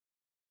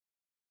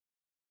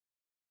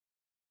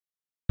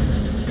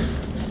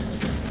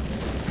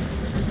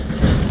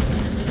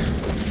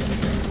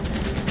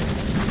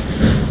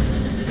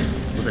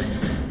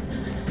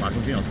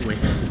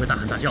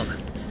叫的。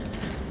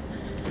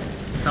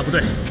大部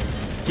队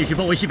继续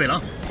包围西北狼。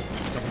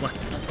赵副官，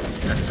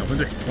带着小分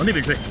队往那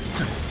边追。是。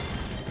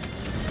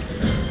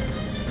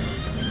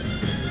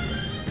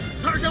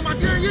他是想把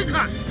敌人阴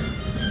开。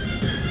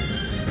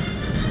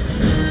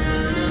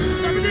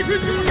咱们这群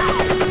就要。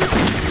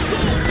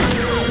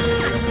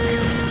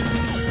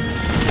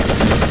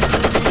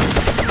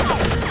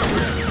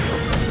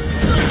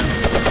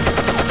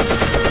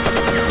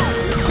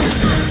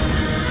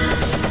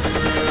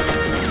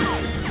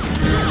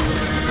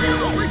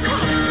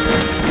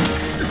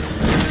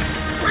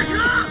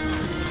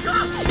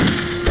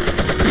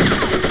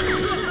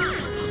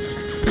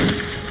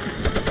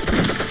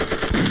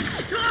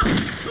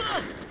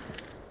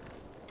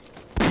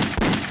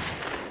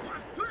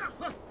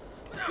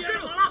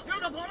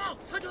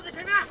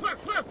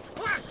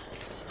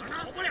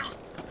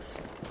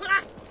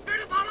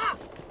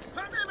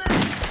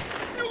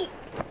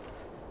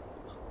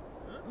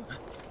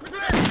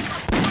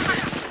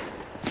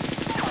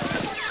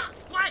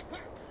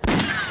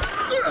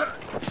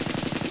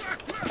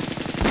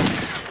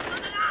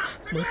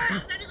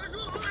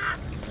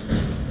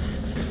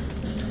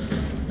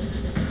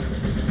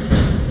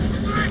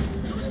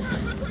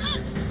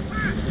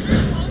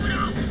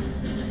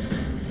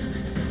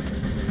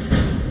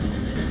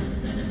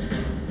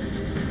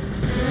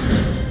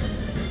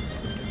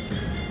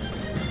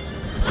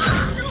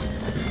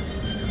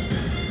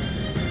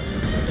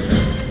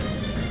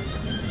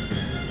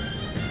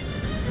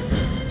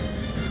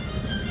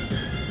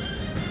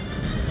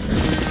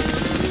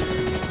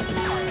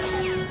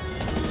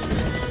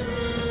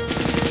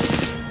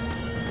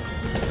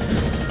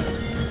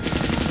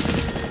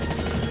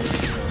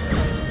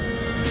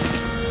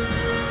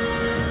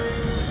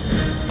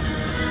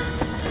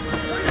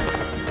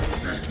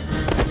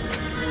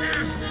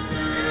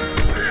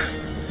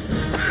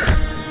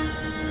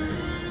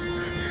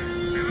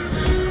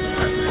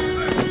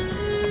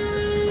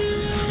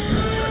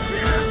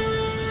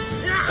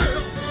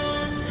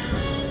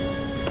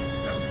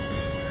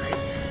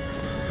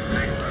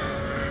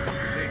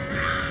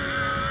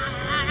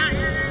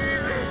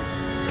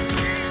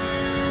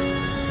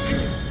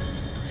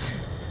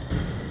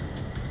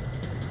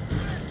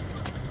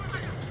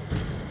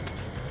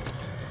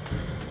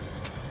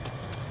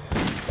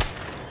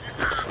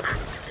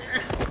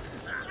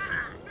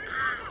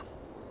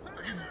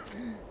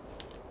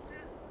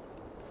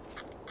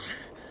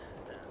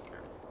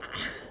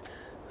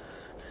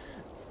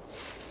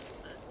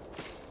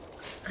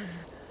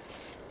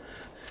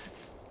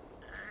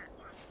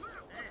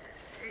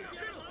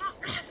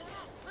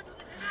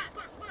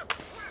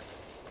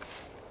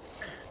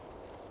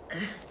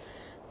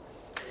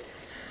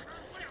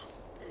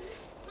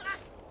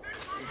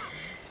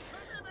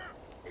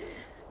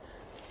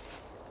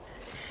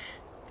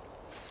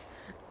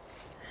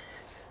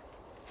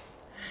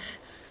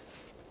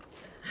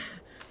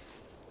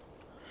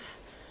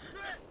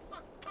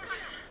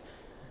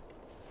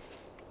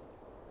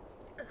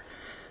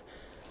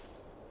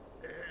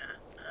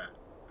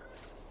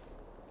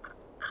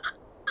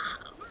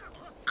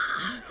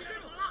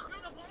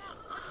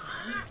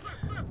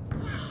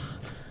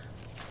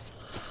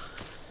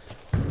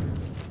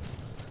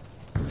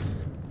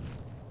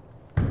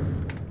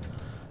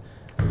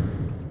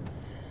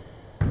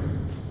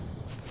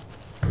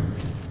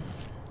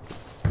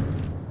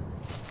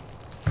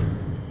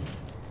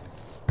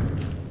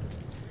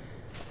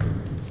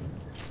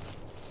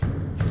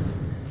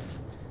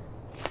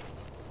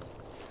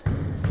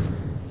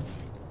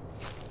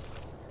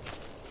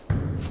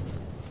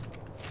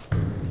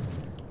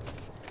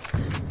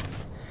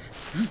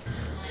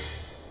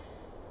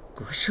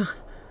 国胜，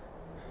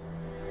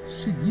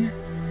是你。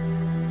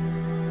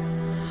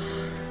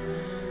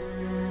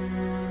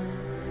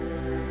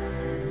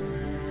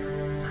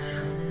老乡，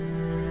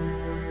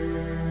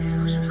给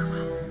口水喝。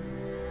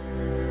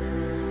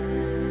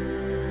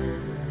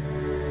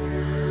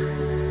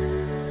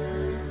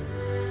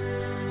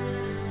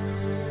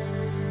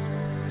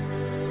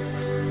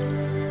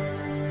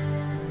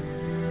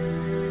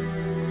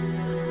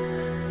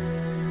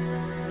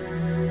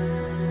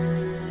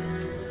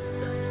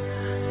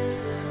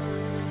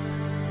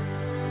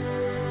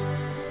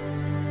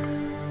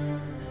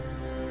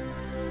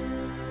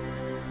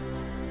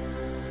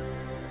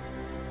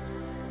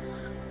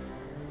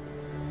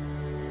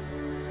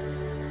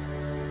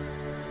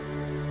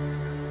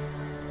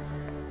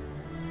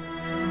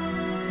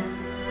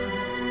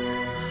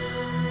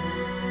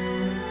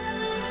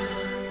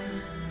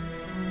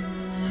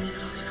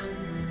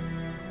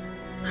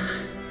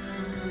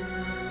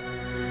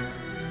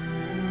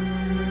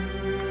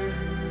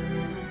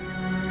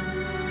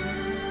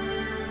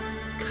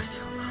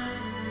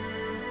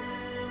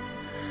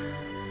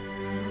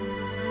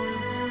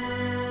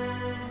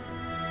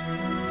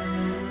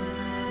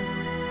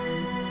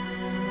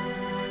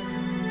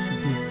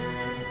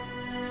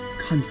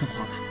看你造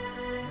化吧。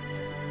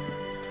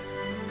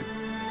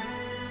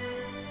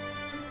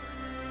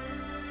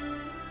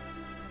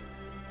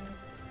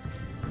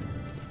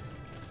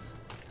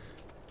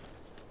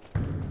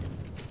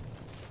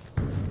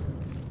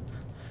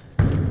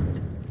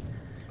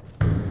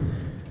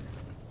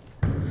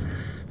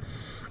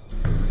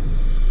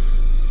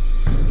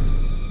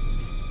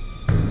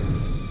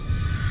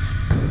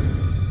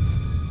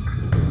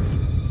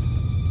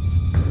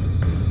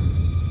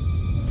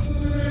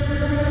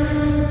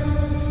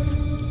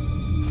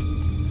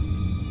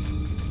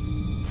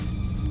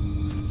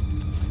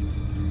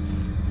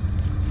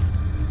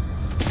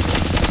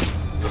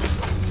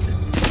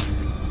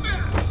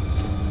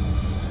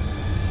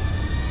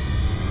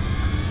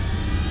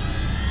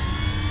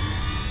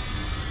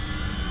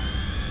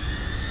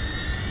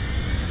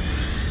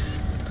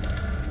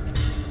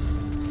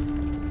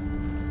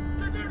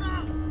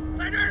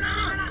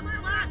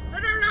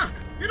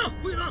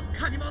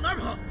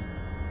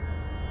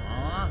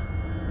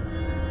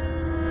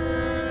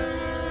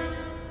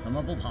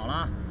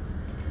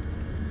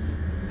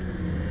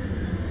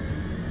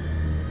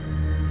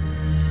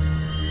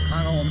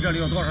看看我们这里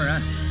有多少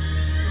人？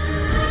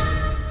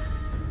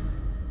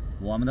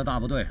我们的大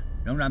部队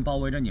仍然包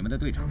围着你们的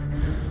队长，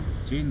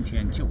今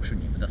天就是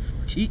你们的死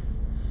期！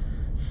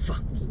放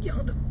你娘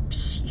的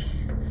屁！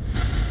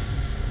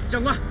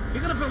长官，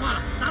别跟他废话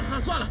了，打死他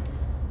算了。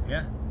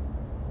别，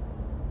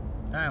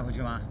带回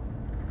去吧。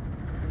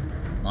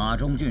马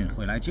忠俊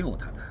会来救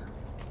他的。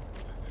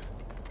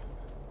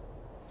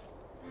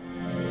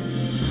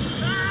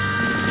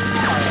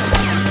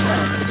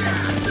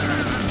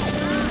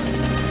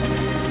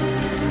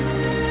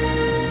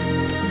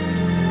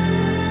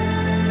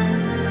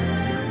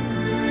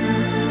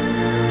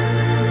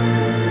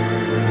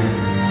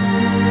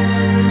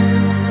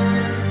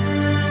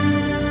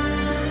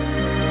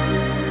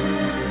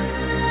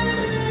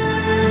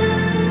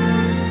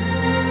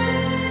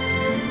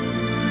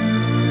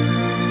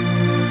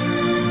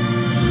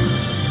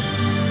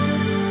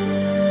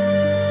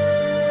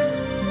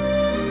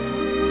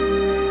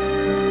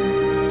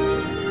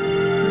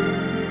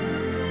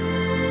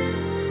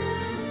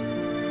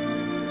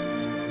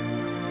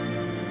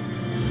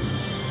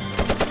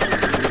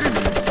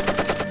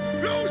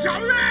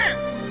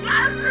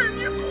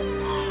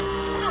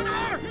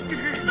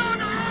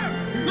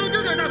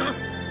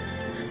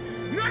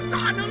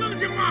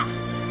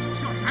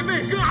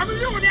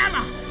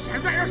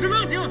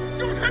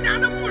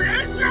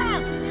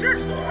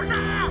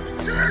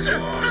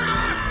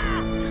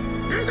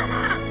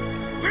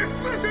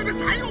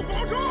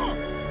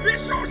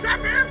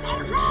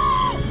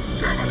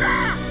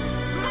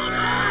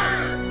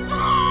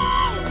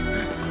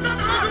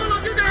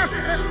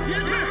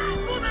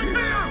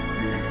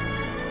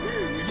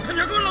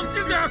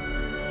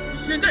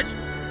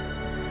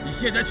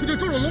 现在去就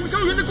中了龙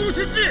啸云的攻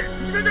心计，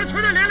你在这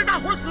全得连累大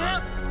伙死！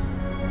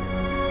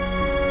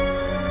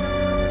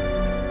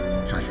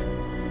少爷，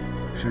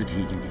尸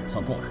体已经点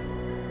算过了，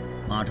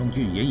马忠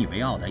俊引以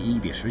为傲的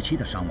1比17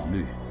的伤亡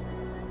率，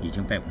已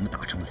经被我们打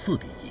成了4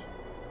比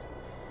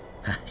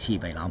1。西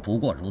北狼不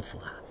过如此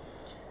啊！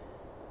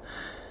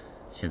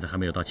现在还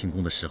没有到进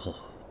攻的时候，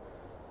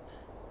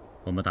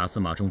我们打死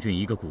马忠俊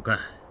一个骨干，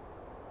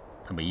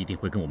他们一定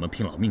会跟我们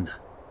拼老命的。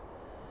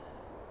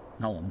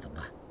那我们怎么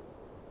办？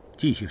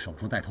 继续守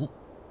株待兔，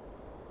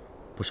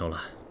不守了。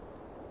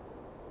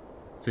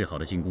最好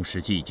的进攻时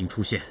机已经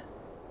出现。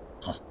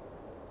好，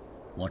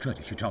我这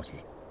就去召集。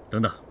等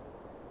等，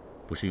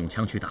不是用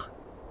枪去打，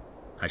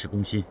还是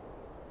攻心。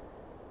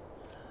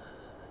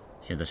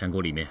现在山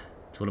沟里面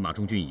除了马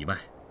忠俊以外，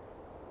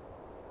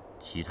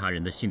其他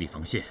人的心理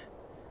防线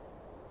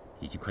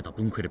已经快到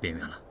崩溃的边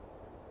缘了。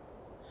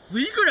死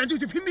一个人就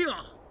去拼命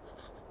啊！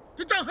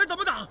这仗还怎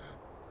么打？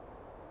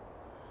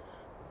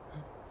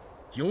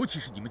 尤其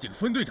是你们几个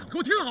分队长，给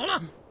我听好了！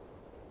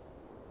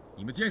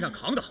你们肩上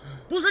扛的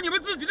不是你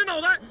们自己的脑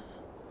袋，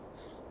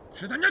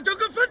是咱家整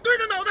个分队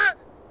的脑袋。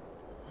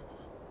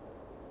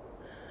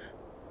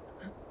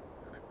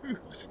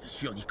我现在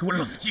需要你给我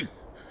冷静。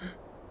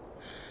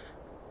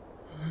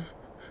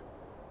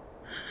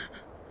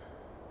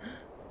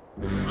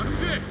马忠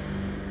俊，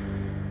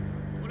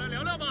出来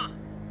聊聊吧。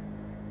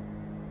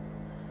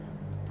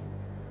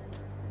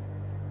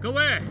各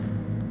位，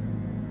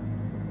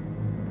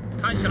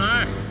看起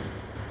来。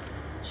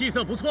 气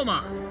色不错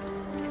嘛，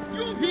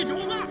有啤酒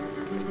吗？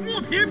莫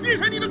皮闭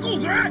上你的狗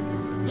嘴！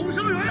龙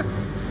啸云，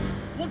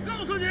我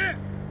告诉你，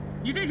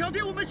你这条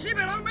对我们西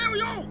北狼没有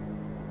用。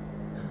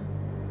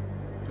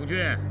忠俊，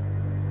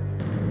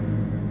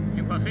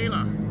天快黑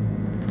了，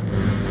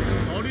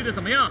考虑的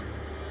怎么样？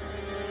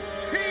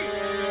嘿，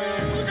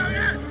龙啸云，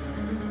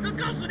我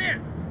告诉你，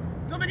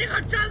我们宁可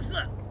战死，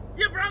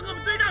也不让我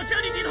们队长向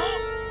你低头。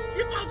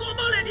你别做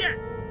梦了你！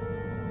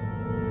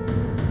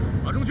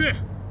马忠俊。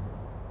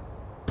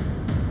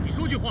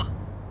 说句话，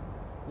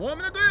我们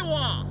的队伍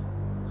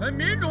很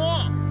民主。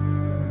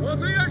我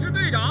虽然是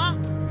队长，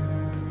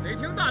得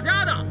听大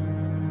家的。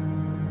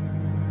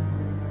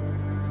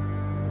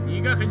你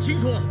应该很清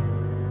楚，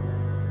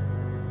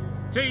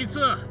这一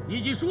次你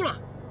已经输了。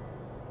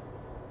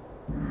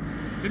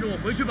跟着我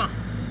回去吧，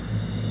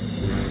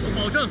我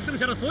保证剩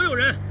下的所有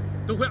人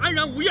都会安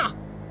然无恙。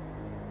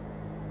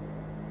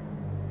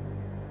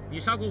你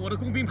杀过我的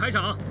工兵排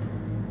长，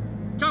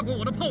炸过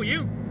我的炮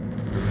营，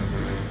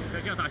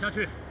再这样打下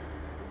去。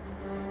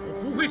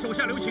 不会手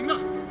下留情的，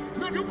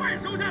那就别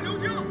手下留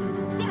情，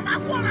放马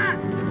过来！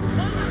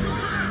放马过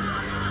来！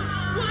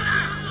过来！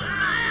来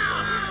呀！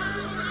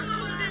我告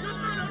诉你，我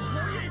当着仇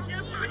人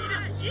前把你的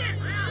血！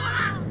过来！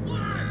过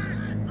来！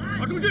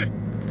马忠俊，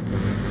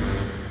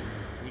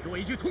你给我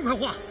一句痛快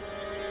话。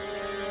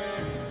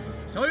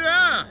小云，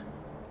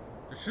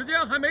这时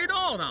间还没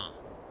到呢，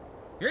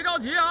别着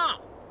急啊！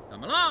怎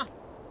么了？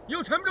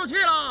又沉不住气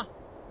了？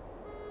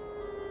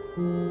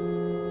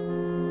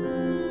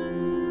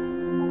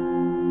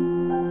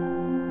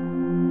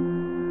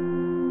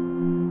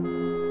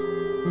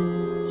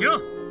行，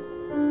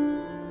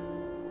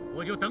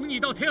我就等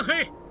你到天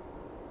黑，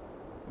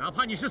哪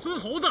怕你是孙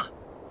猴子，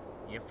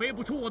也飞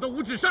不出我的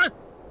五指山。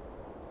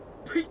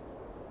呸！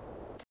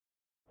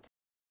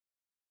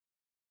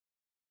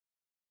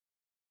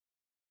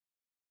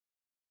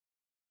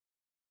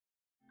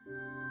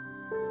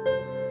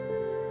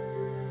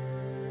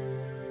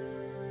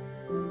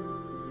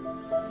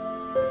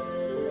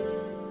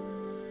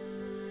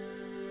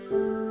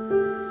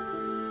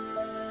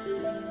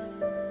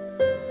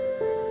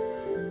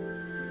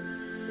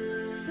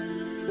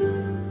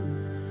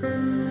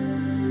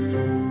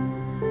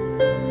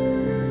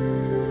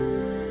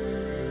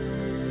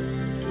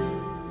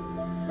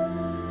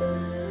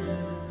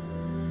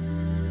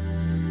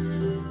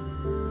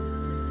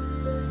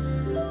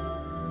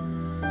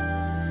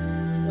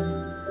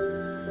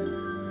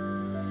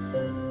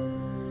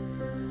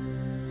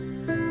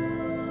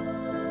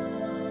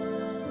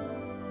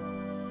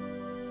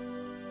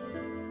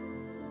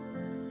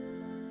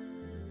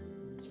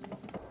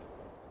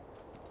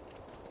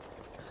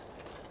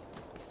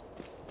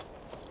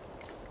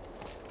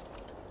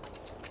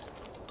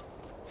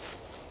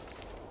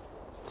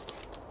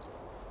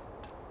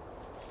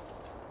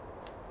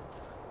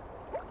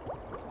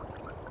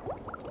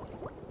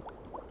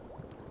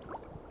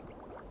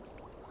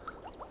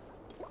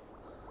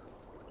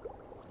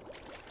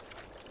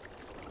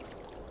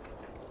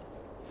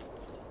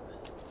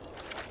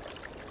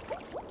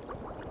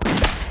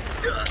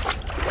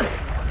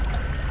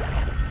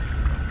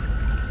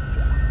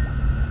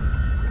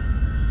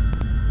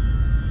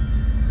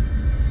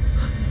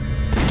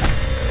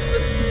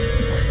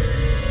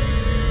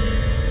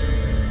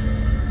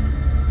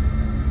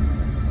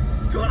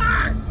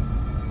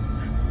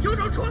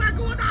来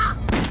跟我打！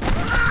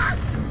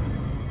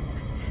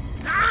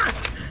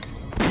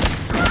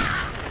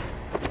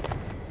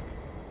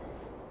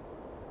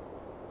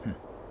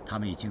他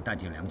们已经弹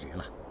尽粮绝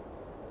了。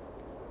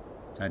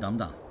再等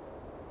等，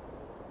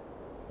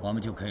我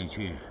们就可以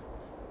去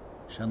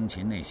生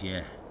擒那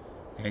些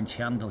连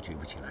枪都举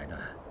不起来的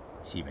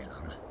西北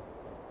狼了。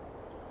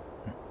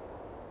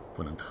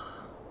不能打。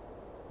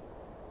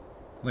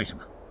为什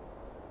么？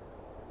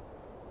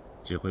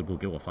指挥部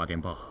给我发电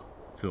报，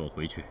催我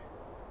回去。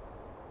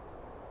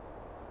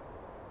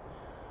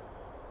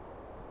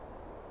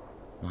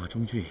马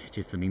中俊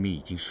这次明明已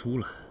经输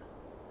了，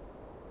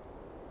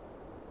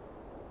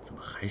怎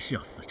么还是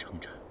要死撑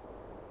着？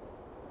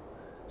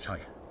少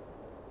爷，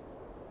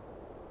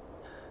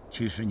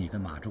其实你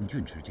跟马中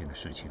俊之间的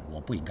事情，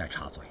我不应该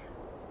插嘴。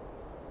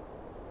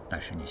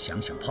但是你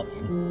想想炮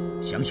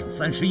营，想想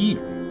31旅，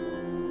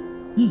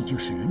你已经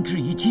是仁至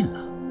义尽了。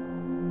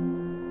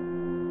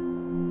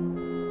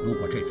如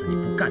果这次你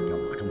不干掉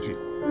马中俊，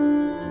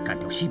不干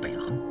掉西北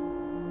狼，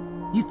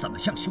你怎么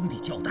向兄弟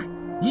交代？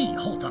你以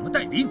后怎么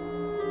带兵？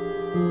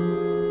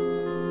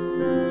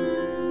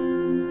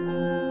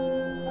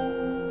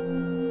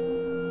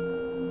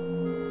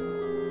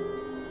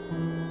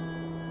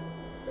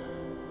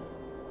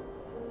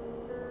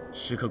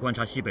时刻观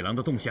察西北狼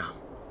的动向，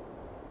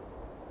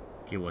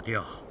给我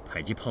调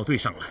迫击炮队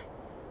上来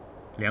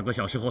，2个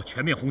小时后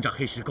全面轰炸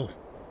黑石沟，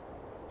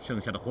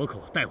剩下的活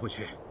口带回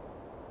去，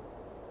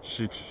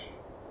尸体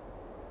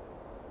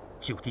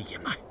就地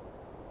掩埋。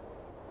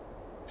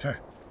是。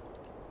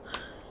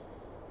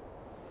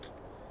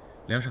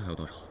粮食还有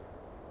多少？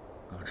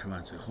刚吃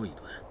完最后一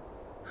顿，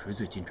水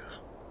最紧张，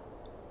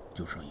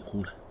就剩1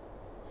壶了。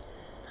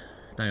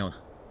弹药呢？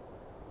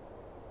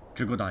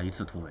只够打1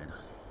次突围的。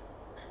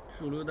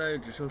手榴弹也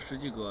只剩10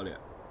几个了。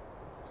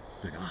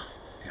队长，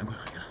天快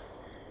黑了，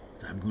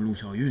咱们跟陆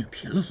小云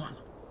拼了算了，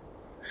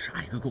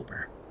杀一个够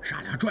本，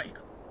杀俩赚一个，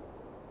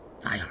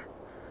咋样？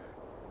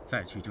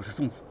再去就是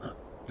送死，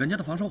人家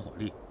的防守火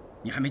力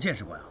你还没见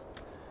识过呀？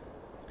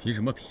拼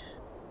什么拼？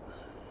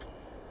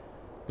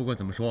不管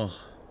怎么说，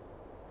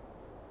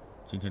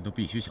今天都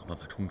必须想办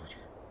法冲出去。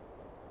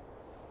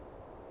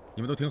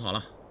你们都听好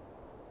了，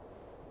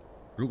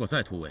如果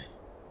再突围，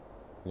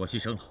我牺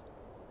牲了，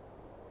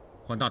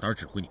换大胆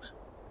指挥你们。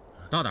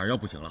大胆要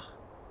不行了，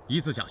一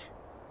次下去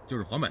就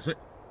是黄百岁、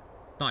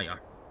大眼、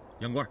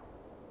杨官，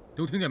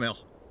都听见没有？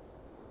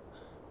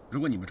如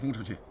果你们冲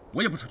出去，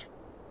我也不出去。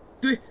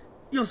对，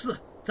要死，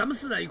咱们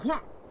死在一块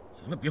儿。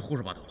行了，别胡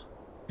说八道了，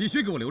必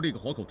须给我留着一个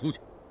活口出去。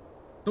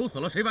都死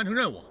了，谁完成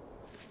任务？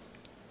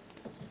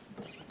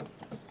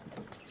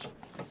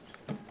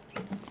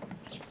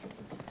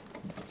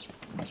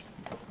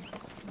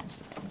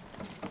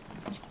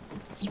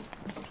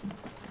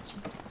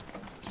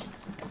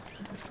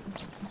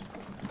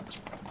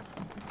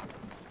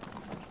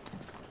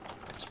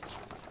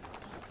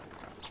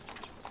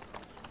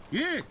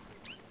云，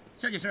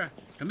夏技师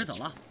准备走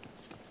了。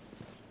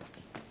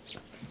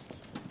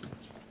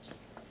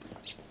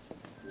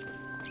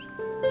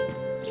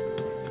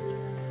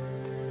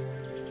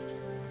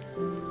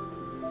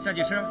夏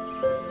技师，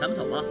咱们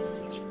走吧。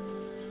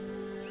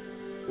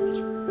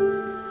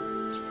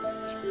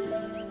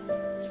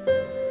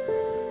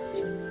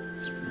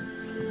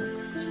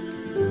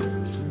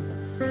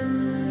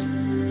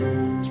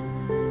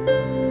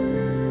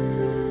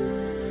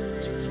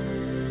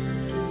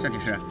夏技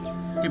师，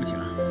对不起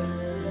了。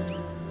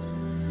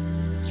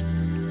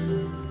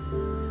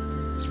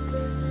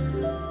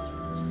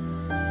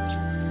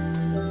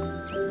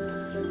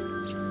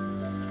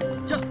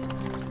这。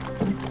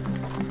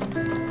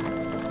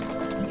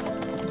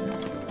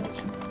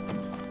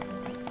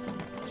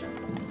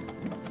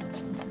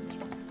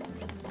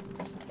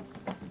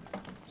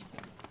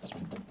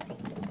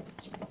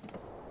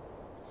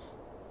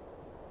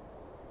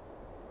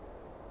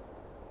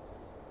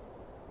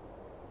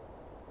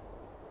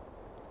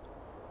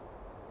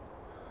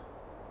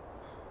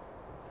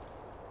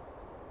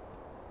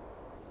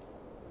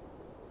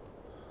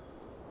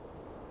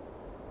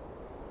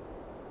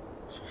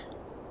谢谢。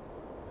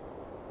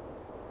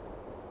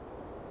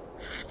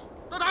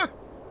大胆，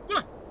过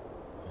来！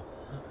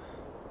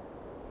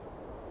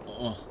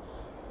哦。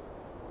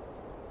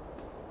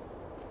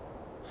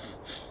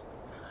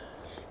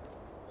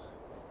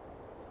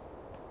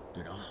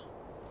队长，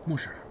没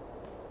事。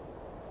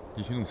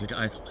你去弄些这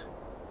艾草来。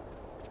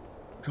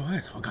这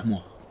艾草干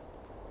么？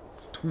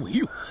突围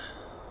用。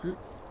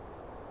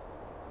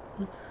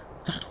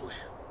咋突围？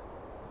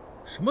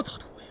什么咋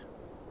突围？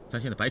咱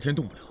现在白天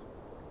动不了。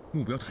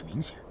目标太明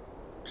显，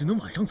只能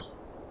晚上走。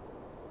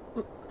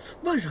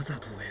晚上咋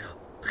突围啊？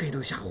黑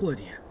灯瞎火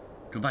的。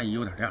这万一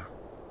有点亮，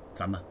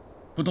咱们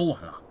不都完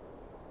了？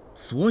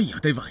所以啊，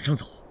得晚上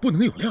走，不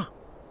能有亮。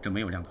这没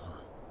有亮的话，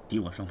敌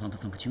我双方都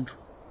分不清楚。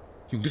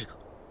用这个，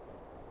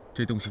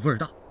这东西味儿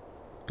大，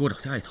多找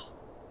些艾草，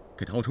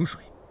给它熬成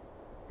水。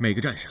每个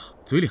战士啊，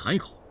嘴里含一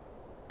口，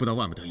不到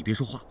万不得已别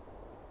说话。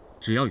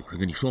只要有人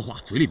跟你说话，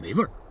嘴里没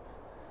味儿，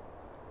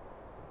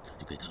咱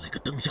就给他来个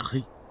灯瞎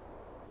黑。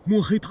摸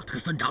黑打他个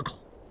3闸口，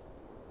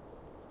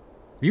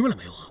明白了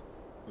没有啊？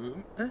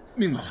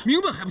明白了。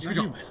明白还不去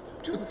找？明白了，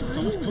这走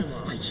走，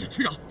哎呀，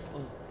去找！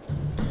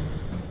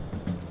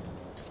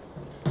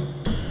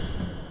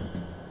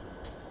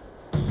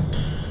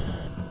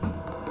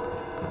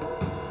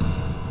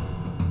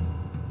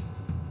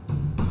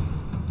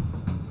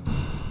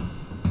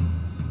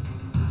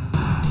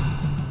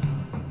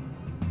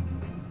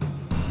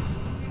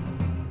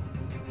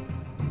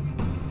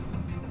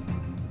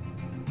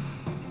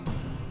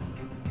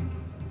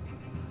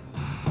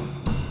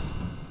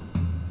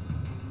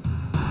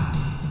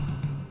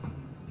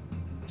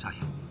少爷，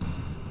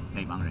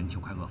那帮人就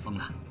快饿疯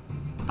了，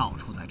到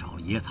处在找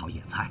野草野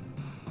菜。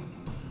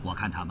我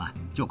看他们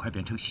就快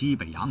变成西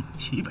北羊、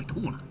西北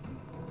兔了。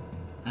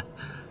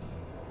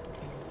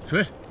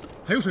水，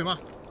还有水吗？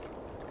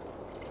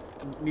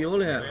没有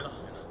了。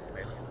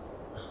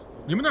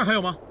你们那儿还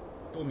有吗？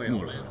都没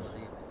有了。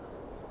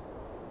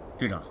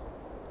队长，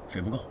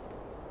水不够。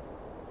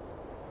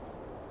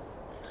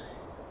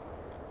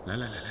来，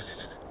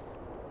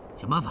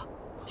想办法，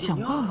想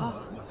办法。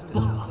不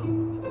好啊！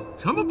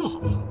什么不好？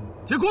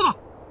解裤子！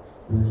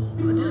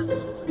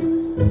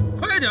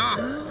快点儿！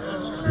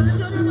快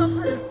点！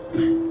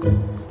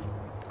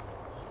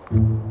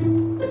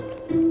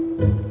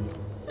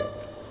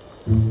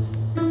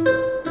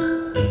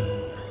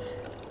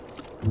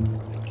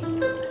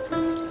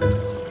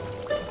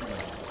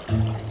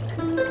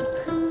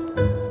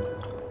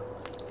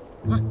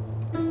快！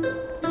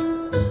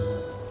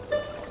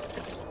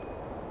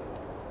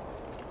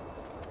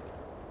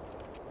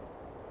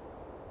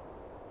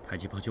迫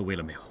击炮就位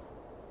了没有？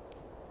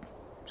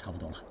差不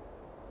多了。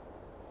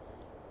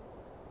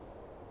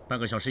半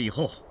个小时以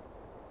后，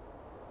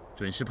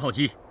准时炮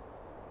击。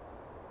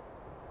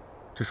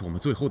这是我们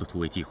最后的突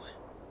围机会。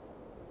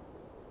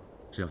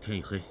只要天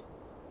一黑，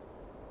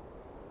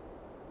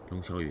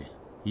龙小雨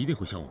一定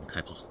会向我们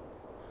开炮。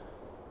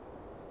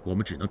我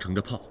们只能乘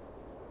着炮、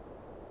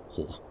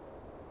火、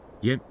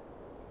烟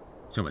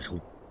向外冲，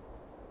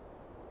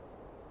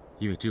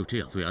因为只有这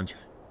样最安全。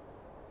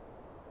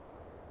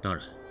当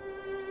然，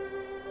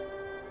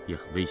也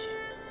很危险，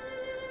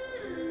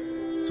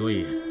所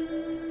以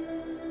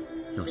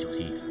要小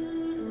心一点。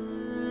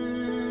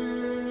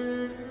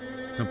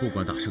但不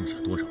管打剩下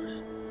多少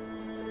人，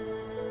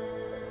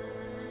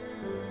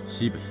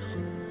西北狼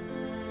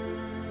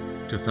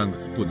这3个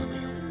字不能没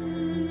有，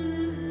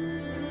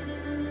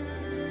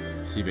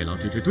西北狼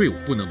这支队伍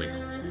不能没有。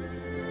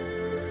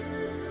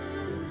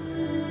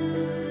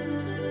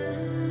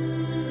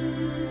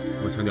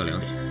我强调2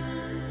点：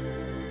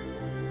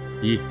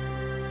一，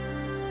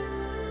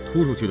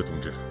突出去的同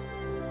志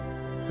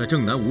在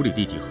正南5里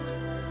地集合；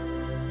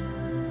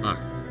二，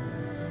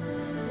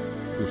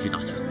不许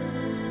打枪，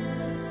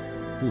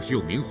不许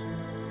有明火，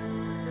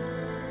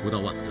不到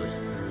万不得已，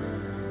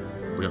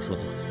不要说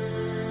话，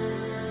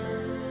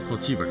靠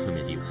气味分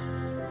辨敌我。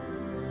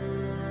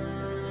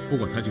不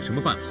管采取什么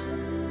办法，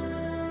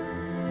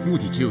目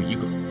的只有一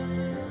个：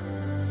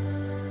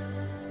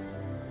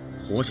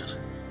活下来。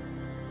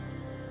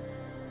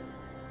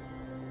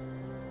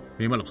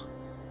明白了吗？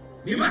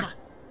明白。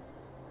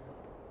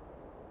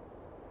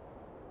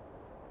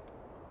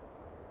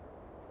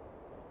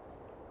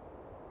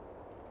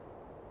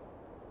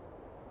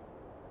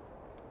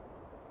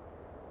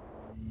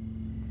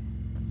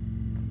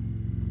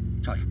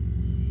少爷，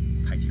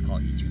迫击炮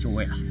已经就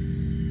位了。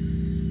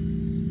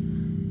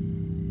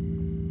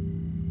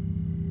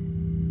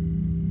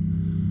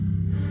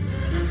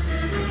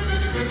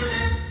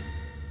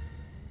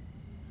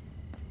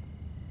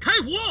开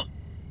火！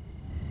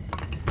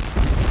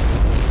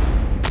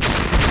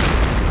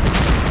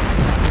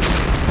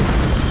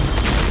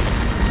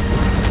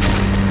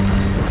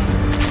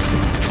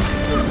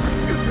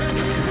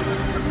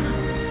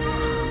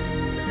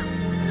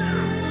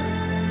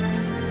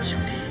兄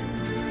弟，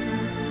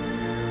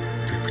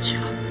对不起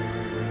了。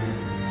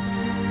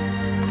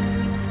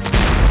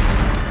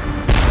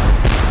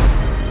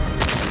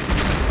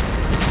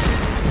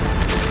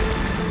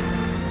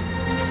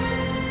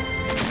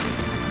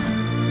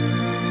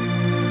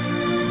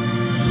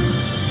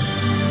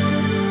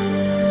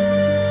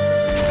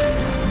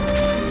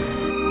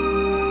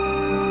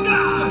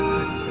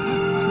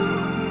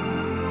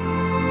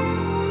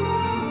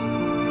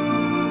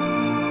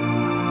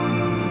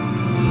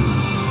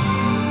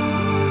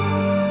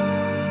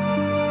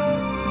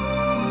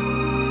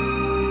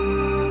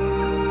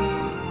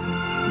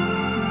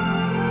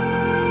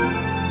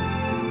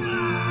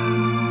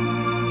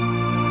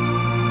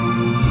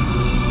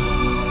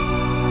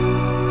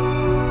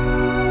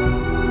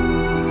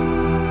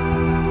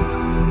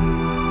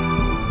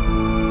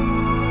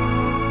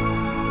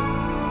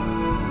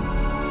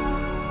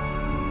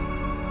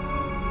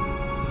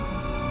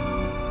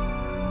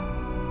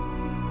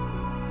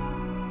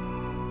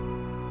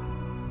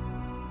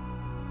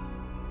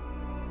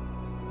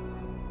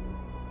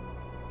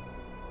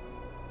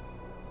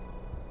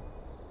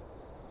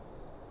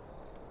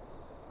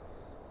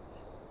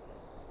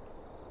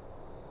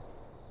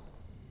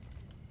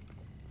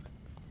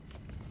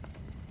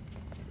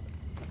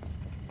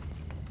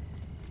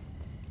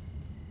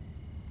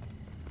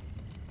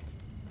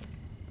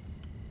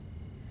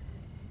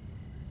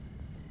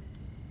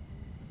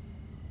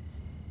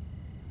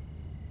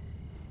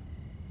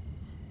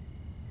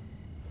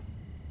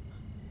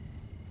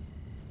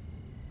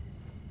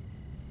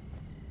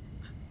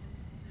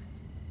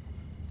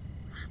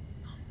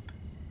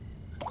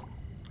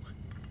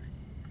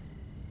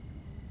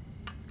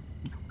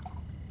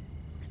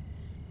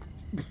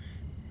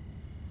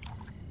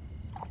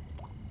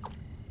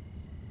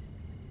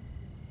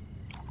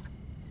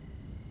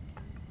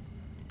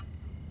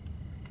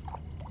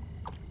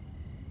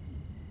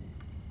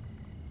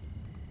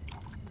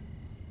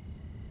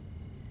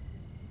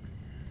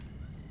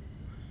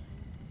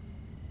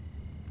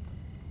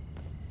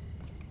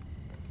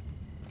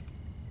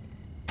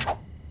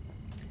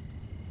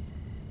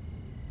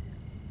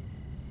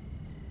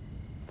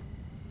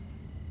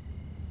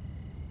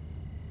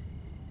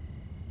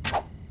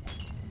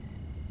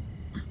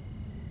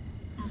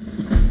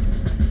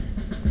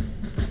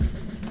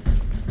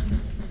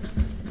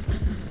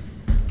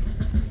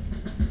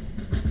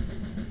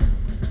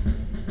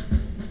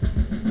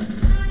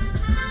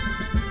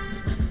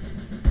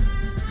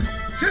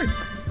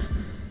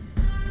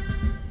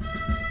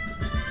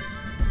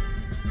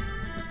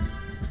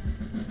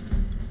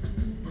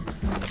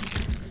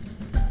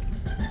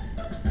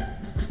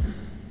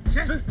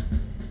谁？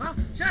啊，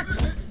谁？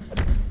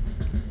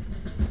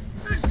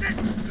谁？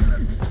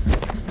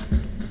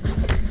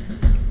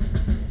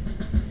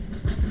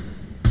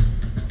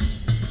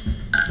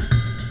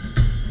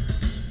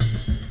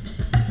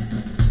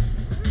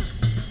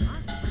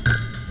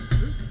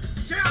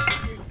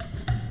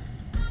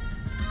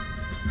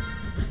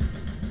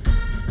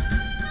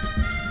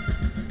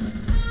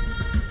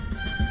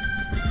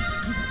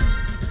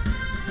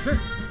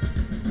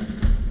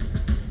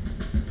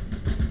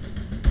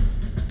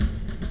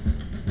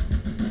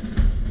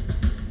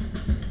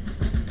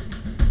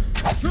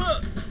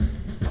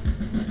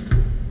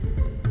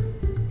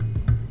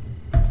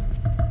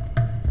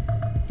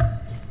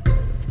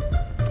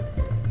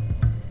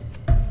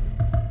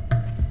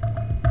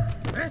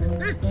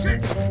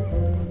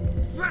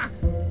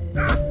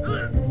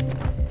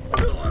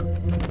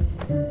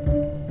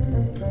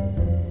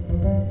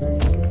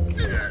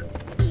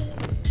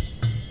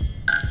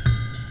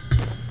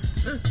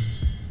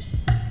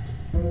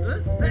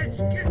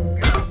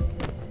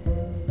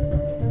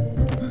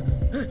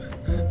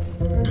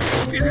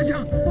别开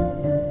枪！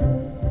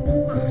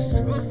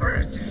什么份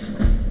儿这？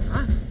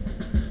啊？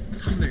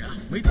他们的人啊，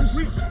没头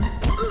绪了。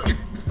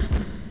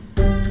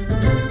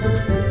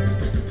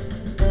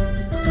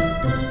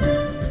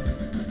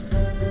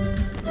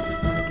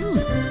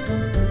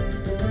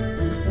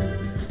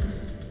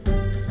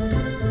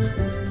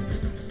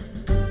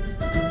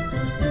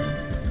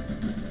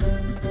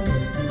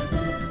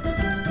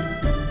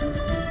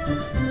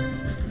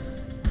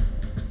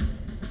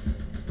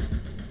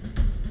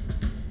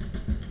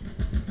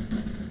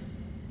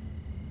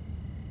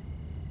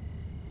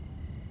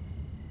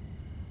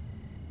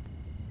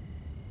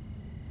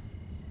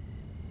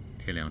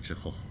天亮之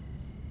后，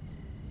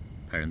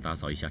派人打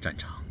扫一下战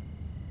场，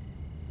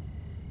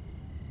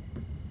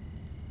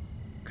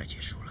该结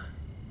束了。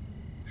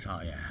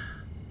少爷，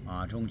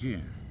马中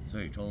俊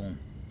最终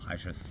还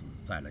是死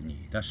在了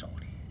你的手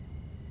里。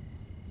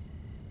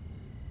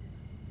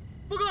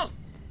报告，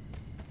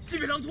西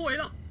北狼突围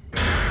了！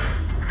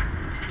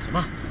什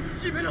么？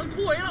西北狼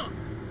突围了！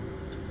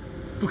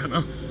不可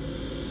能！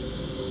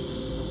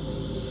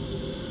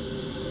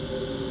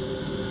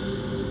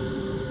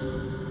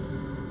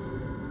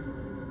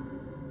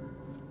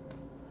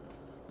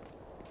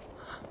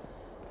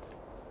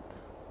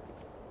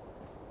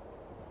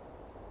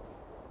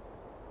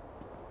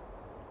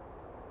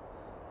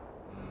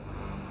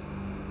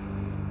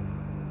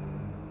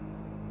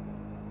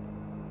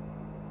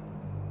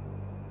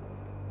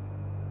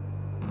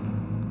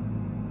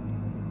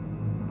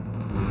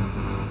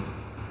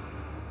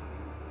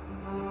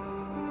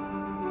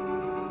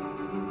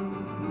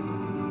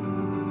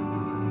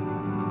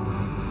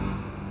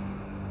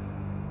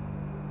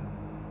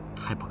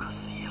太不可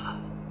思议了！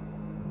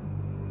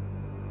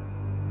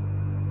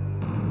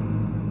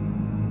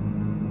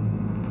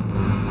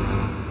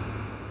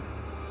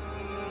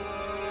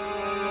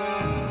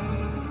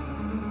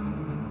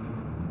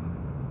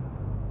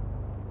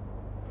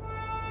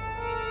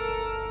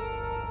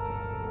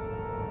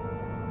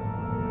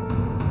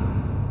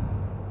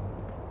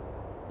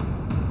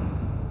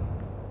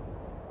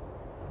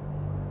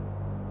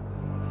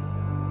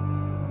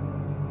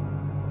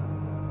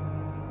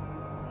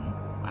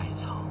艾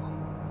草。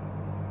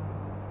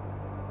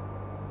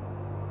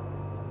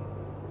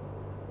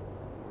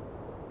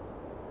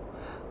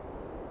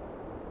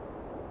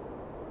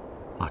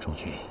马中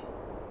俊，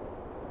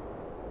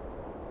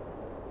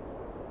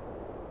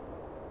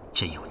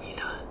真有你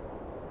的！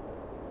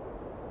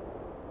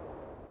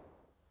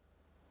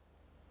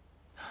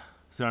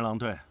虽然狼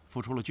队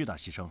付出了巨大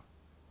牺牲，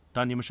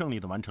但你们胜利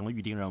地完成了预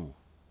定任务。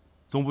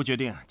总部决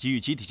定给予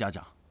集体嘉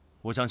奖。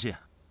我相信，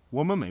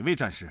我们每位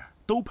战士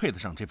都配得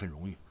上这份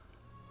荣誉。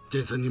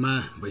这次你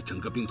们为整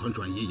个兵团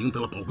转移赢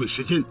得了宝贵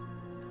时间，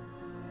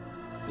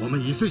我们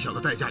以最小的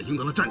代价赢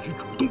得了战局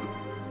主动。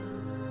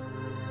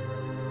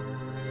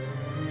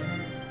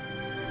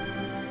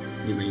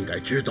你们应该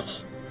知道，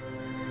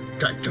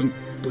战争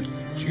不以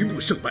局部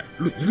胜败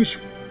论英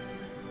雄，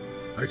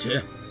而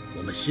且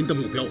我们新的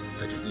目标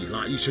在这一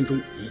拉一伸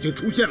中已经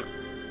出现了。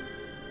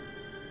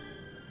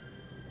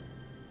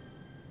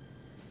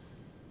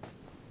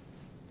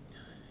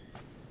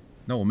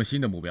那我们新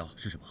的目标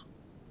是什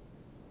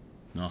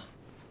么？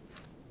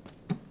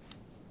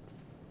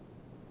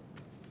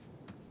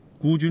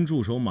孤军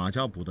驻守马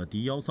家堡的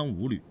第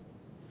135旅，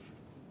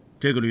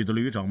这个旅的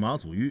旅长马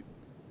祖玉，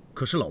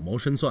可是老谋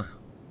深算啊。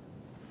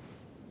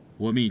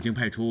我们已经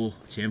派出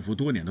潜伏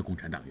多年的共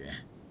产党员，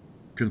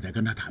正在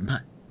跟他谈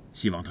判，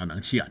希望他能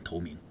弃暗投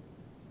明。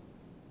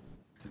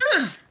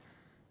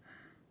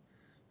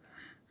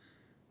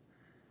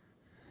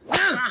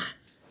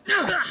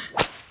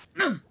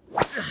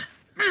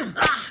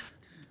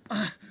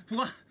副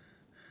官，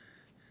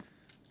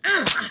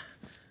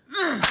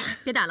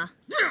别打了，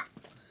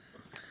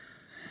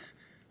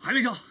还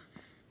没招。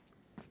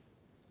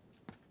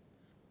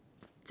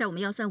在我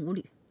们135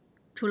旅，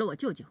除了我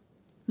舅舅，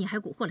你还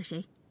蛊惑了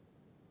谁？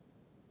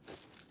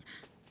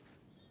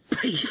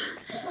呸！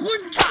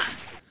混蛋！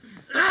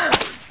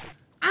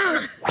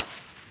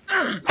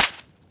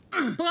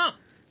报告，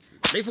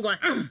雷副官，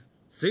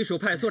随署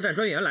派作战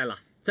专员来了，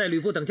在旅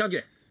部等将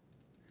军。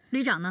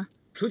旅长呢？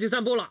出去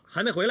散步了，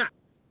还没回来。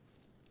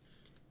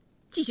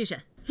继续审。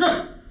是。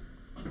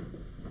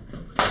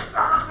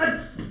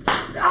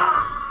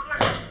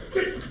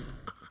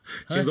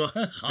请坐。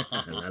好，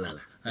来。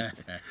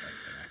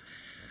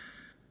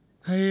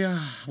哎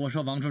呀，我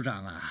说王处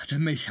长啊，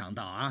真没想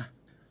到啊，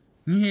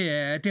你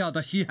也调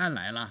到西安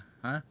来了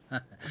啊！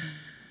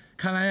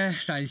看来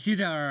陕西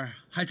这儿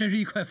还真是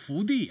一块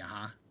福地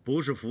啊！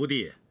不是福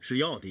地，是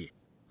要地。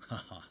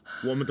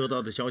我们得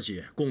到的消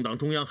息，共党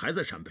中央还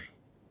在陕北，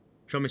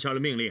上面下了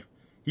命令，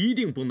一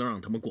定不能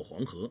让他们过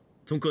黄河。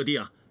从各地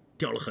啊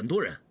调了很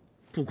多人，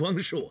不光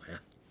是我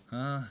呀。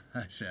啊，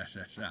是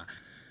啊，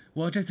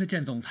我这次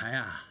见总裁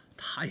啊，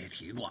他也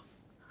提过。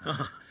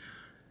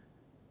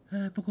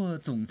不过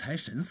总裁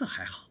神色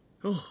还好，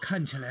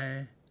看起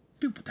来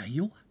并不担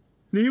忧啊。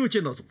您又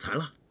见到总裁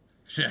了？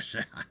是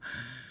啊。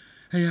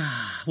哎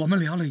呀，我们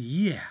聊了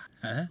一夜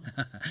啊，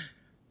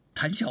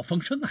谈笑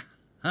风生啊。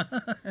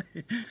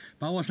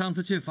把我上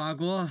次去法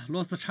国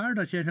罗斯查尔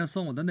德先生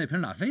送我的那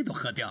瓶拉菲都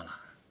喝掉了。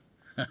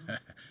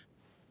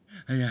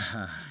哎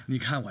呀，你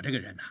看我这个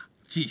人呐，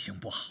记性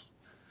不好。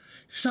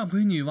上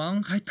回女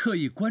王还特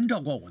意关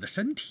照过我的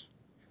身体，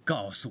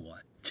告诉我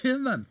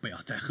千万不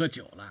要再喝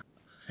酒了。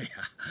哎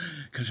呀，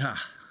可是啊，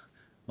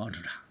王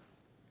处长，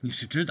你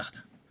是知道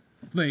的，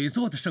委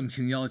座的盛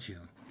情邀请，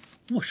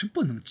我是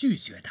不能拒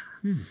绝的。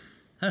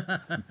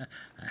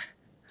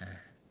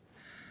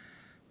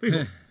哎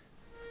呦，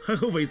还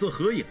和委座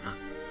合影啊？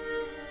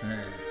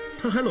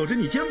他还搂着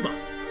你肩膀，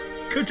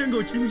可真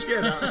够亲切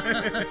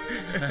的。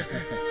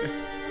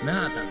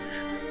那当然，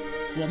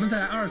我们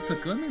在2次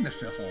革命的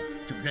时候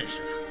就认识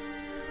了。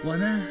我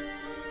呢，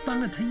帮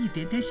了他一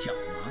点点小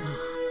忙，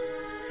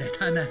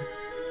他呢，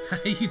还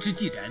一直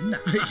记人呢。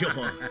哎呦，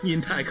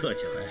您太客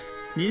气了。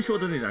您说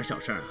的那点小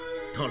事啊，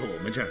到了我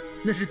们这儿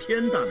那是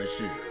天大的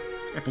事啊。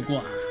不过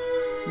啊，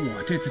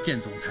我这次见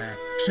总裁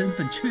身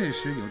份确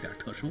实有点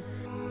特殊。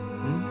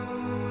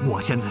我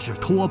现在是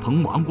托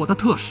彭王国的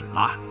特使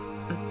了。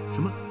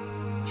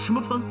什么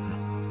彭？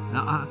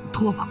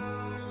托彭。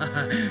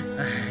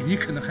你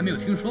可能还没有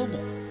听说过，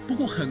不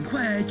过很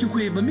快就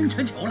会闻名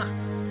全球了。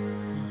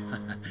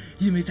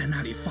因为在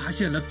那里发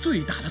现了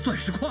最大的钻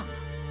石矿，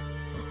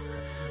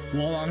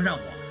国王让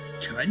我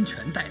全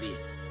权代理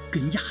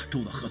跟亚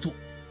洲的合作。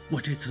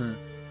我这次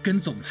跟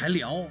总裁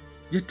聊，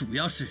也主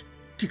要是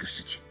这个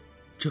事情。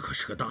这可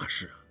是个大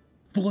事啊！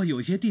不过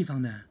有些地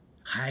方呢，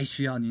还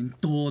需要您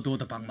多多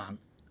的帮忙。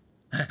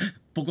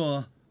不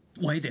过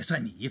我也得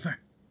算你一份。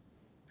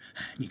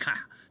你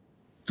看，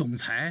总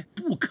裁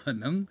不可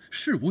能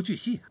事无巨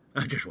细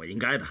啊！这是我应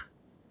该的，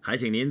还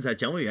请您在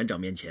蒋委员长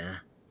面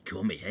前给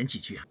我美言几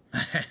句啊！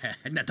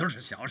那都是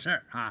小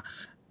事啊。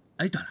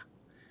对了，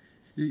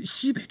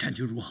西北战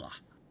局如何啊？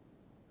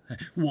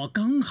我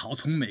刚好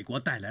从美国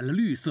带来了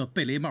绿色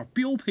贝雷帽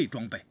标配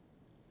装备，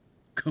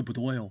可不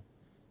多哟。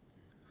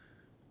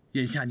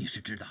眼下你是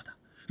知道的，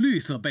绿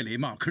色贝雷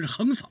帽可是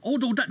横扫欧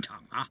洲战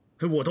场啊！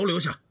我都留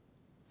下，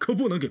可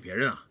不能给别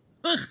人啊！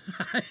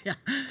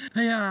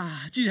哎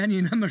呀，既然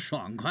你那么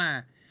爽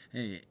快，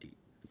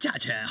价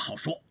钱好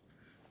说，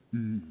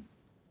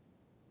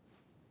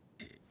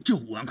就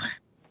5万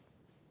块。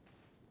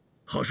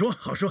好说，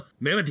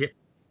没问题。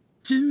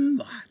今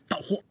晚到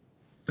货。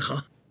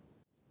好，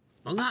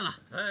甭看了。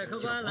客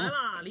官来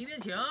了，里边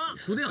请。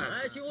输定了。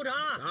来，齐鼓掌。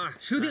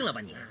输定了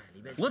吧你？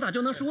我咋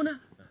就能输呢？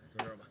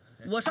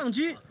我上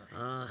车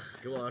啊，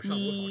给我上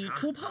你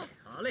出炮。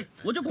好嘞，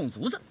我就拱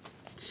卒子。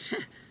切，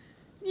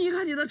你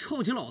看你那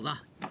臭棋篓子，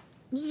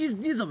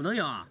你怎么能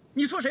赢啊？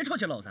你说谁臭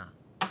棋篓子？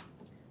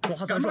说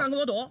话算数。敢不敢跟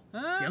我赌？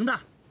赢的。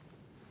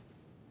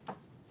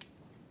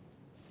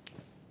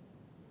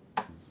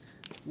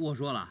我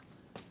说了，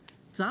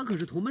咱可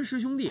是同门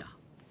师兄弟啊！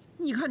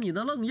你看你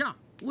那愣样，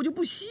我就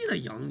不稀得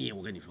赢你。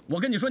我跟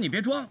你说，你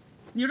别装，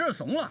你这是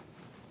怂了。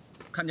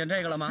看见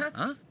这个了吗？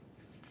啊，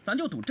咱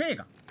就赌这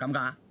个，敢不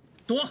敢？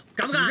赌，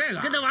敢不敢？这个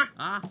跟他玩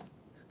啊，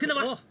跟他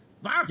玩，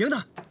玩赢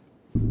他。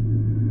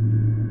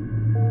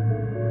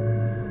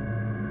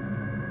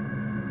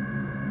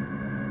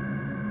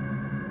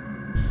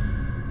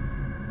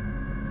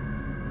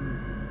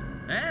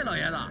哎，老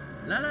爷子，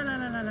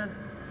来，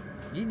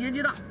您年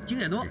纪大，经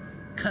验多，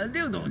肯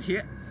定懂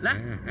棋。来，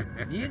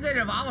您跟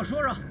这娃娃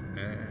说说。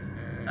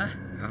来，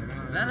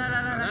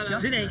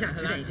指点一下。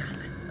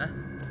来，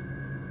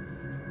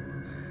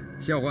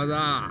小伙子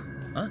啊，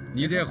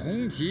你这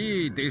红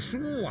棋得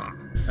输啊！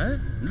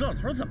你这老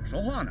头怎么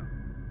说话呢？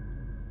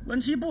闻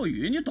棋不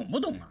语，你懂不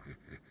懂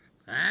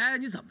啊？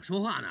你怎么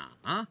说话呢？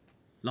啊，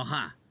老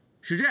汉，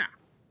是这样，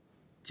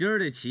今儿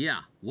这棋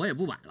呀，我也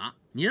不摆了，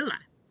您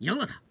来赢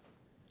了他，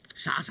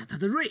杀他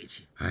的锐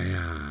气。哎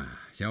呀，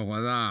小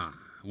伙子，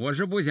我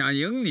是不想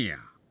赢你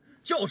啊。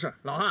就是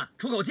老汉，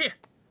出口气。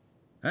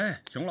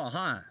熊老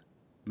汉，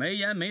没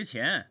盐没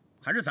钱，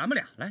还是咱们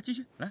俩来继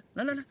续来。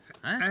等，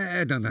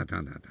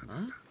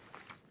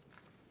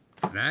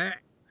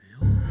来。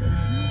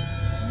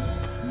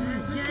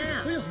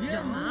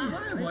烟啊！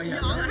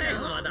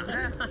我的，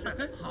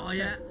好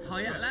爷，好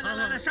爷，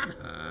来，杀他！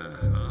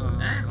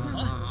哎，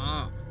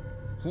好，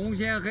红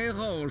先黑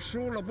后，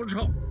输了不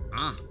臭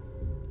啊！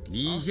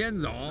你先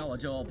走，那我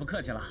就不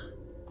客气了。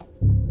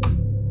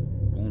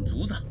拱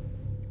卒子，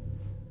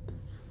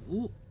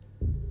拱卒，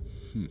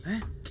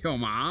哎，跳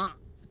马，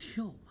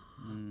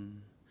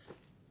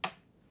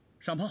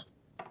上炮，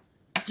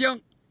将。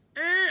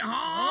哎，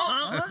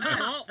好，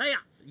哎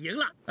呀，赢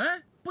了！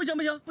哎，不行，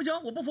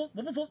我不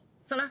服，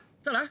再来！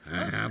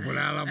哎，不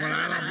来了！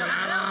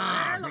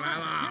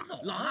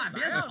老汉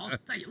别走，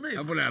再赢他一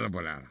回。不来了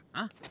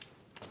啊！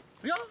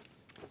哎呀，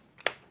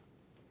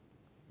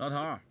老头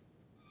儿，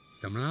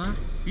怎么了？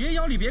别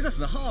腰里别个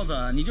死耗子，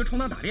你就充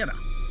当打猎的。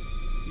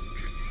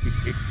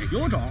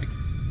有种，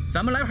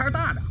咱们来盘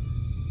大的。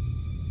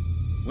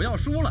我要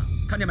输了，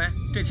看见没？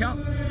这枪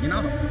你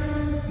拿走。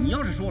你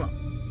要是输了，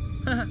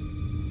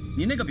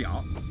你那个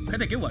表可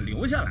得给我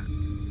留下来。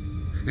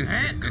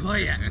哎，可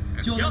以，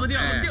就这么定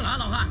了啊，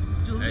老汉，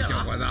就这么定了。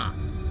小伙子，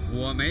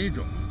我没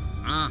种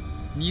啊，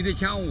你的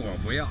枪我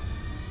不要，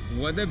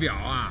我的表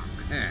啊，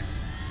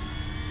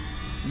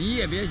你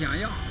也别想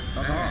要。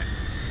老头儿，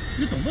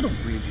你懂不懂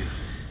规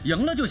矩？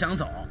赢了就想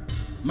走，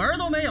门儿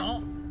都没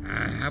有。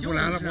哎，不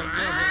来了！别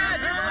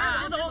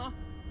走！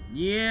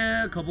你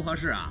可不合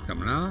适啊！怎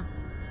么了？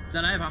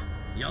再来一盘，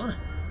赢他！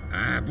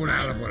哎，不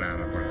来了！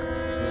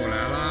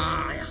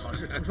哎呀，好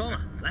事成双了，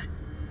来，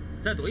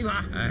再赌一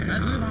盘！哎，来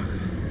赌一盘！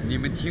你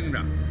们听着，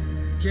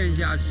天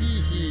下熙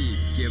熙，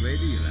皆为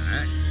利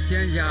来；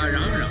天下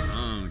攘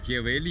攘，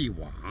皆为利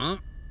往。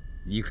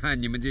你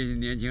看你们这些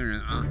年轻人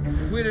啊，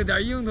为了点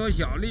蝇头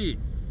小利，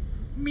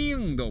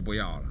命都不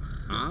要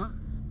了啊！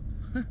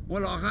我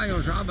老汉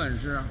有啥本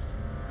事啊？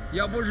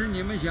要不是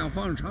你们想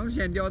放长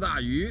线钓大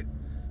鱼，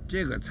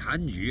这个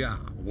残局啊，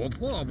我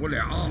破不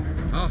了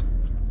啊！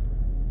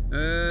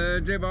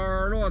这包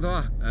骆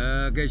驼，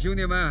给兄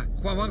弟们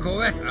换口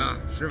味啊！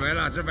施肥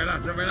了！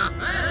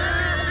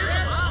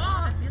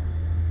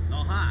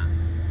老汉，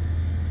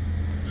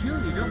听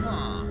你这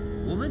话，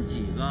我们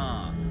几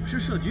个是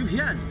设局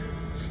骗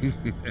你。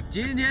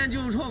今天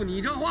就冲你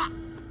这话，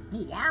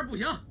不玩不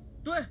行。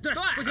对，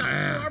不行，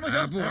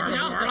不玩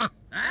了。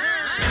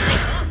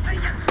哎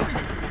呀！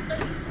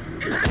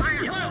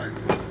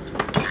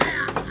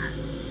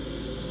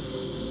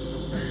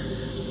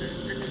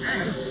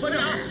班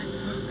长，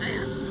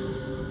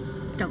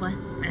长官，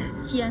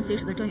西安随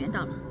署的专员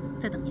到了，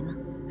在等您呢。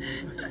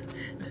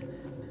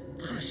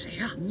他是谁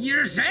呀？你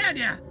是谁呀？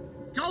你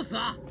找死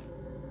啊！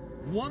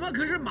我们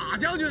可是马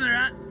将军的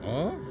人。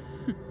哦，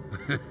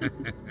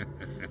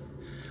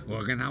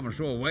我跟他们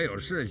说我有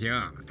事情，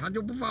他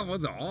就不放我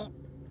走。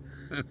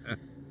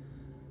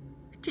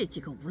这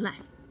几个无赖，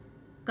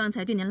刚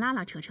才对您拉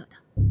拉扯扯的，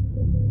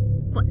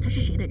管他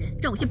是谁的人，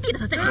让我先毙了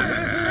他再说。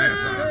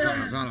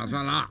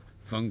算了，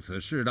逢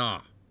此世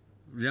道，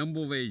人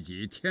不为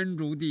己，天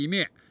诛地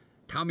灭，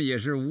他们也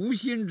是无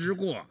心之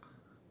过。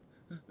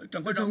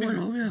长官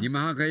饶命！你们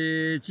还可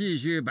以继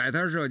续摆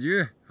摊设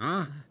局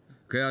啊，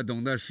可要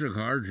懂得适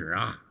可而止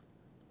啊，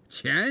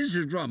钱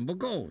是赚不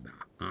够的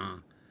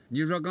啊。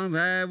你说刚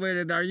才为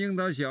了点蝇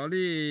头小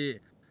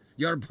利，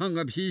要是碰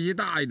个脾气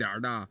大一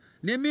点的，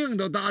连命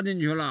都搭进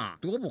去了，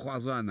多不划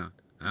算呢！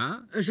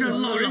啊，是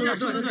老人家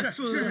说的对，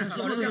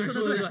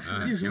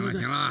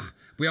行了，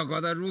不要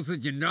搞得如此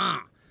紧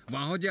张。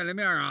往后见了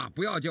面啊，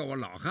不要叫我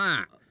老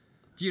汉，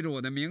记住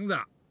我的名字，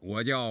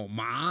我叫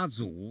马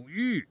祖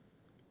玉。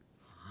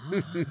哎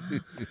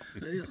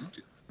呀，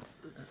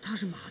他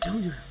是马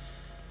将军，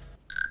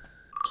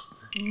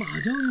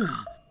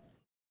啊！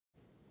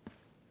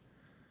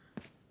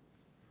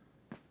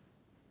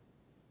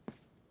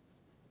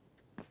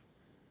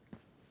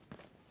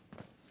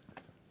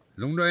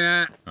龙专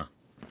员啊，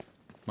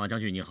马将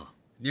军你好。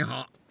你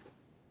好。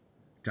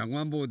长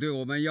官部对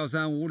我们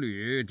135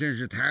旅真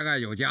是抬爱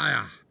有加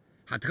呀，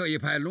还特意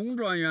派龙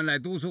专员来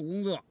督促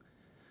工作，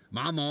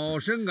马某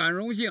深感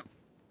荣幸。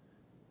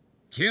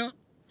请。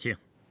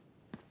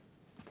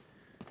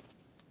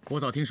我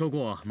早听说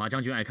过马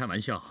将军爱开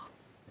玩笑，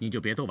您就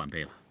别逗晚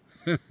辈了。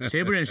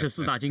谁不认识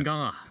4大金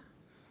刚啊？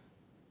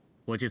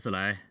我这次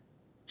来，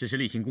只是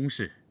例行公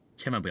事，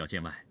千万不要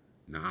见外。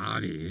哪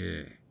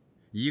里，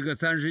一个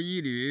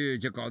31旅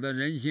就搞得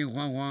人心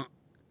惶惶。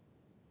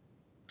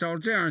照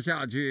这样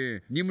下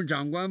去，你们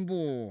长官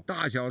部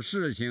大小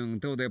事情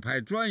都得派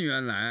专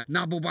员来，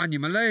那不把你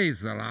们累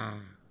死了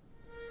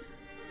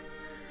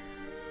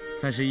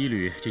？31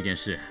旅这件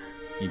事，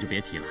你就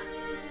别提了。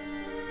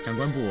长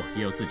官部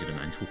也有自己的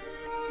难处。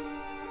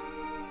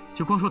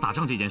就光说打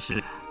仗这件事，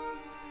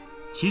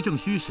其正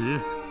虚实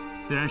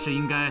虽然是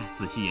应该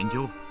仔细研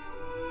究，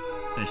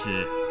但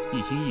是一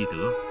心一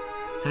德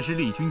才是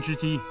立军之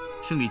基、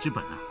胜利之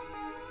本啊！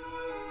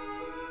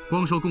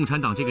光说共产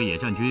党这个野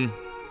战军，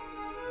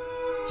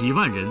几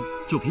万人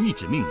就凭一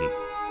纸命令，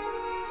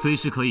随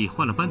时可以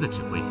换了班子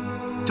指挥，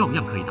照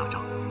样可以打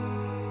仗。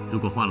如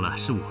果换了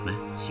是我们，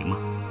行吗？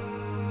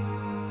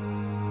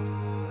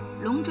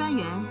龙专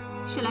员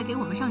是来给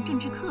我们上政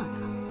治课的。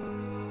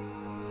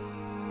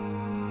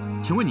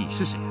请问你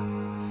是谁啊？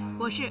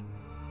我是。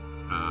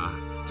啊，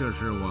这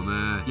是我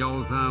们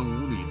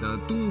135旅的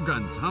督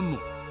战参谋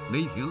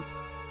雷霆，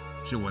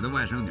是我的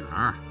外甥女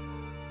儿，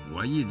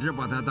我一直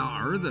把她当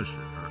儿子使。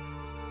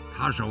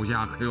她手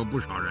下可有不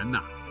少人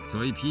呢，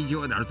所以脾气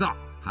有点燥，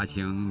还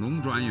请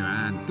龙专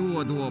员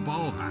多多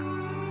包涵。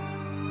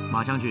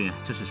马将军，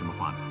这是什么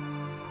话呢？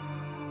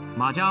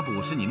马家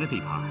堡是您的地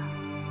盘，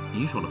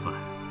您说了算。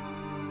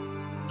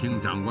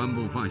请长官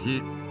部放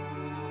心，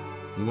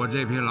我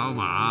这匹老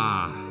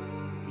马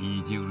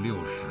已经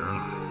60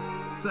了，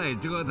再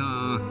折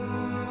腾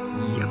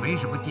也没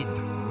什么劲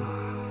头了。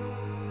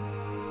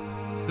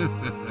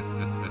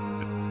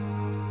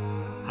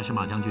还是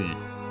马将军，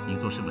您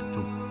做事稳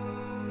重。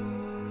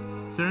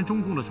虽然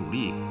中共的主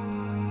力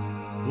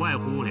不外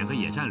乎2个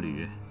野战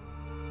旅，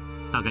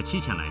大概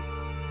7000来人，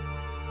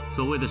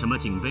所谓的什么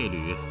警备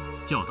旅、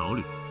教导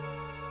旅，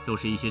都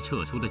是一些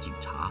撤出的警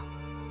察，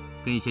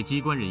跟一些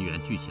机关人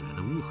员聚起来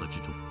的乌合之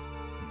众，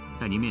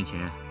在您面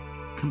前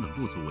根本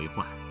不足为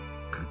患。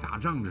可打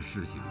仗这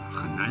事情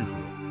很难说，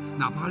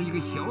哪怕一个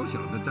小小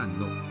的战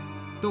斗，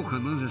都可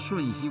能是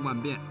瞬息万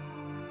变。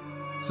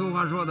俗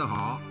话说得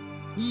好，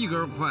一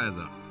根筷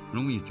子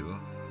容易折，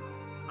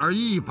而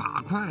一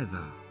把筷子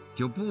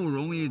就不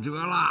容易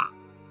折了。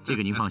这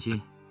个您放心，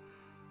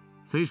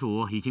随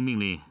署已经命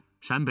令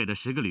陕北的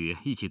10个旅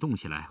一起动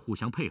起来，互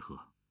相配合。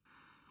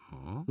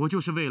我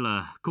就是为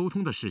了沟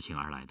通的事情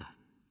而来的。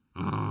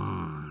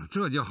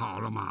这就好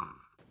了嘛。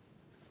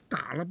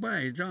打了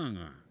败仗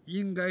啊，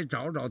应该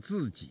找找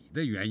自己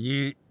的原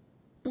因，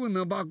不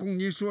能把共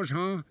军说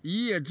成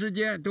一夜之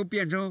间都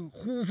变成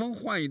呼风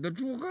唤雨的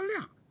诸葛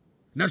亮，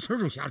那纯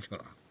属瞎扯。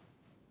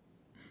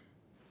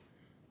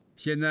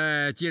现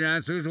在既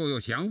然随处有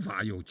想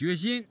法、有决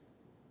心，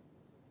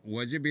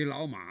我这匹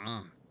老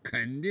马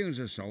肯定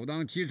是首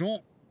当其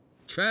冲，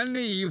全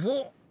力以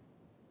赴。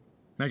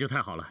那就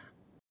太好了。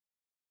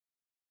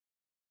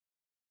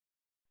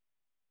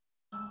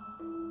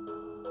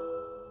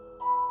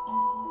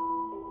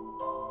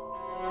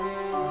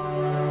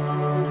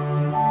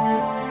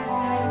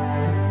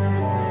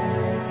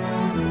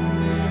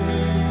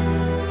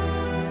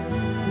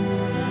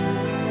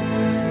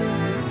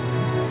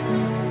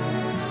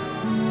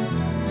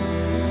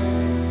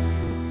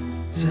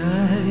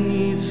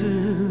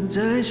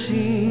在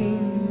心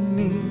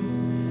里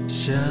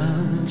想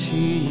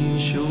起英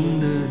雄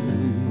的你，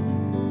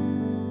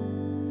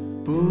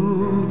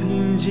不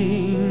平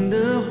静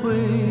的回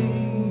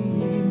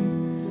忆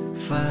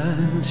泛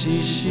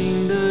起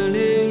新的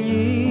涟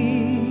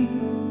漪，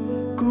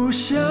故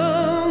乡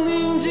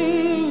宁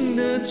静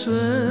的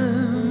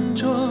村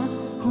庄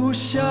呼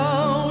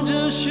啸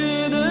着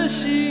雪的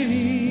洗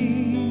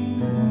礼，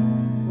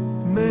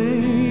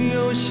没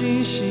有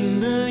星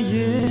星的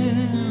夜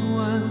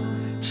晚，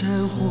战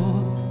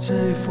火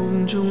在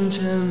风中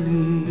站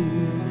立。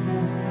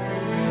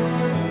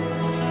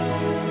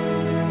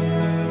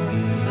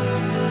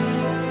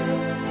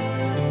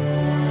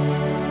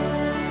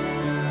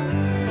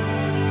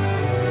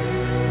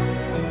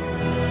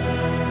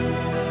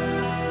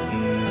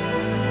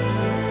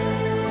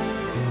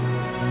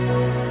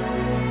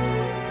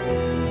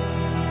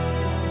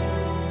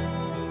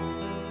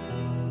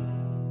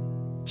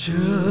这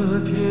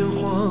片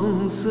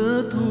黄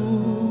色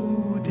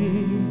土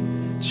地，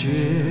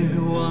绝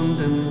望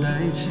等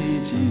待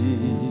奇迹。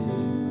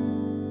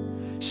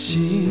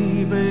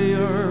西北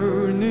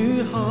儿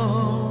女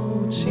豪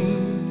情，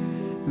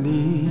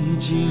你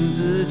经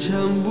自强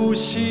不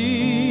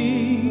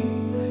息。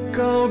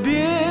告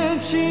别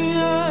亲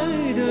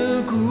爱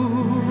的姑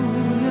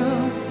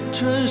娘，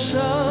穿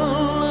上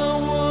了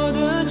我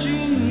的军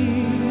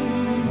衣，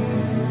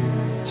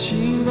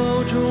请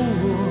保重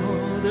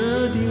我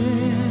的爹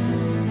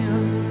娘，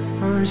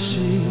儿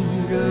行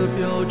个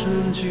标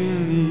准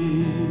军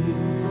礼。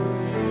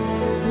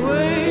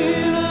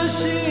为了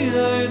心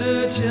爱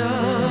的家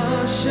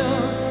乡，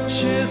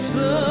血色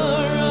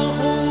染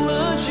红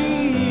了军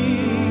衣，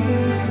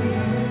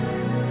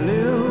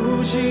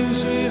流尽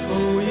最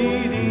后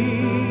一滴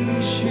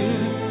血，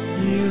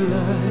迎来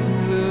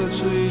了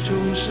最终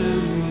生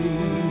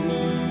命。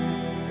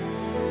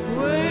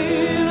为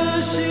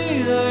了心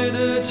爱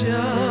的家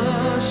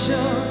乡，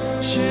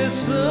血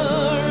色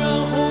染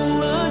红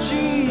了军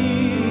衣，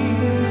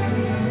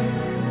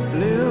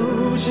流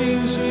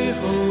尽最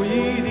后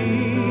一滴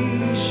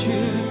血，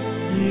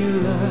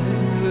迎来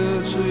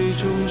了最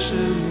终生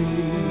命。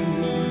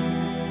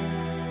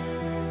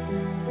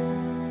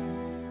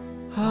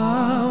啊，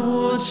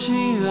我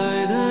亲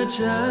爱的战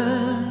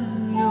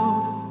友，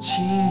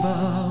请把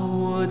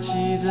我记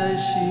在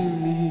心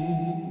里。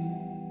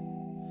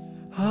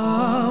啊，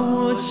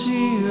我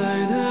亲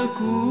爱的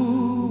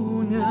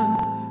姑娘，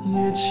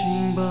也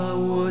请把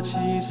我记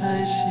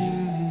在心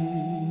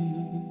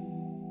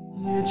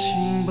里，也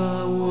请把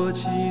我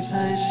记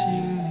在心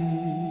里。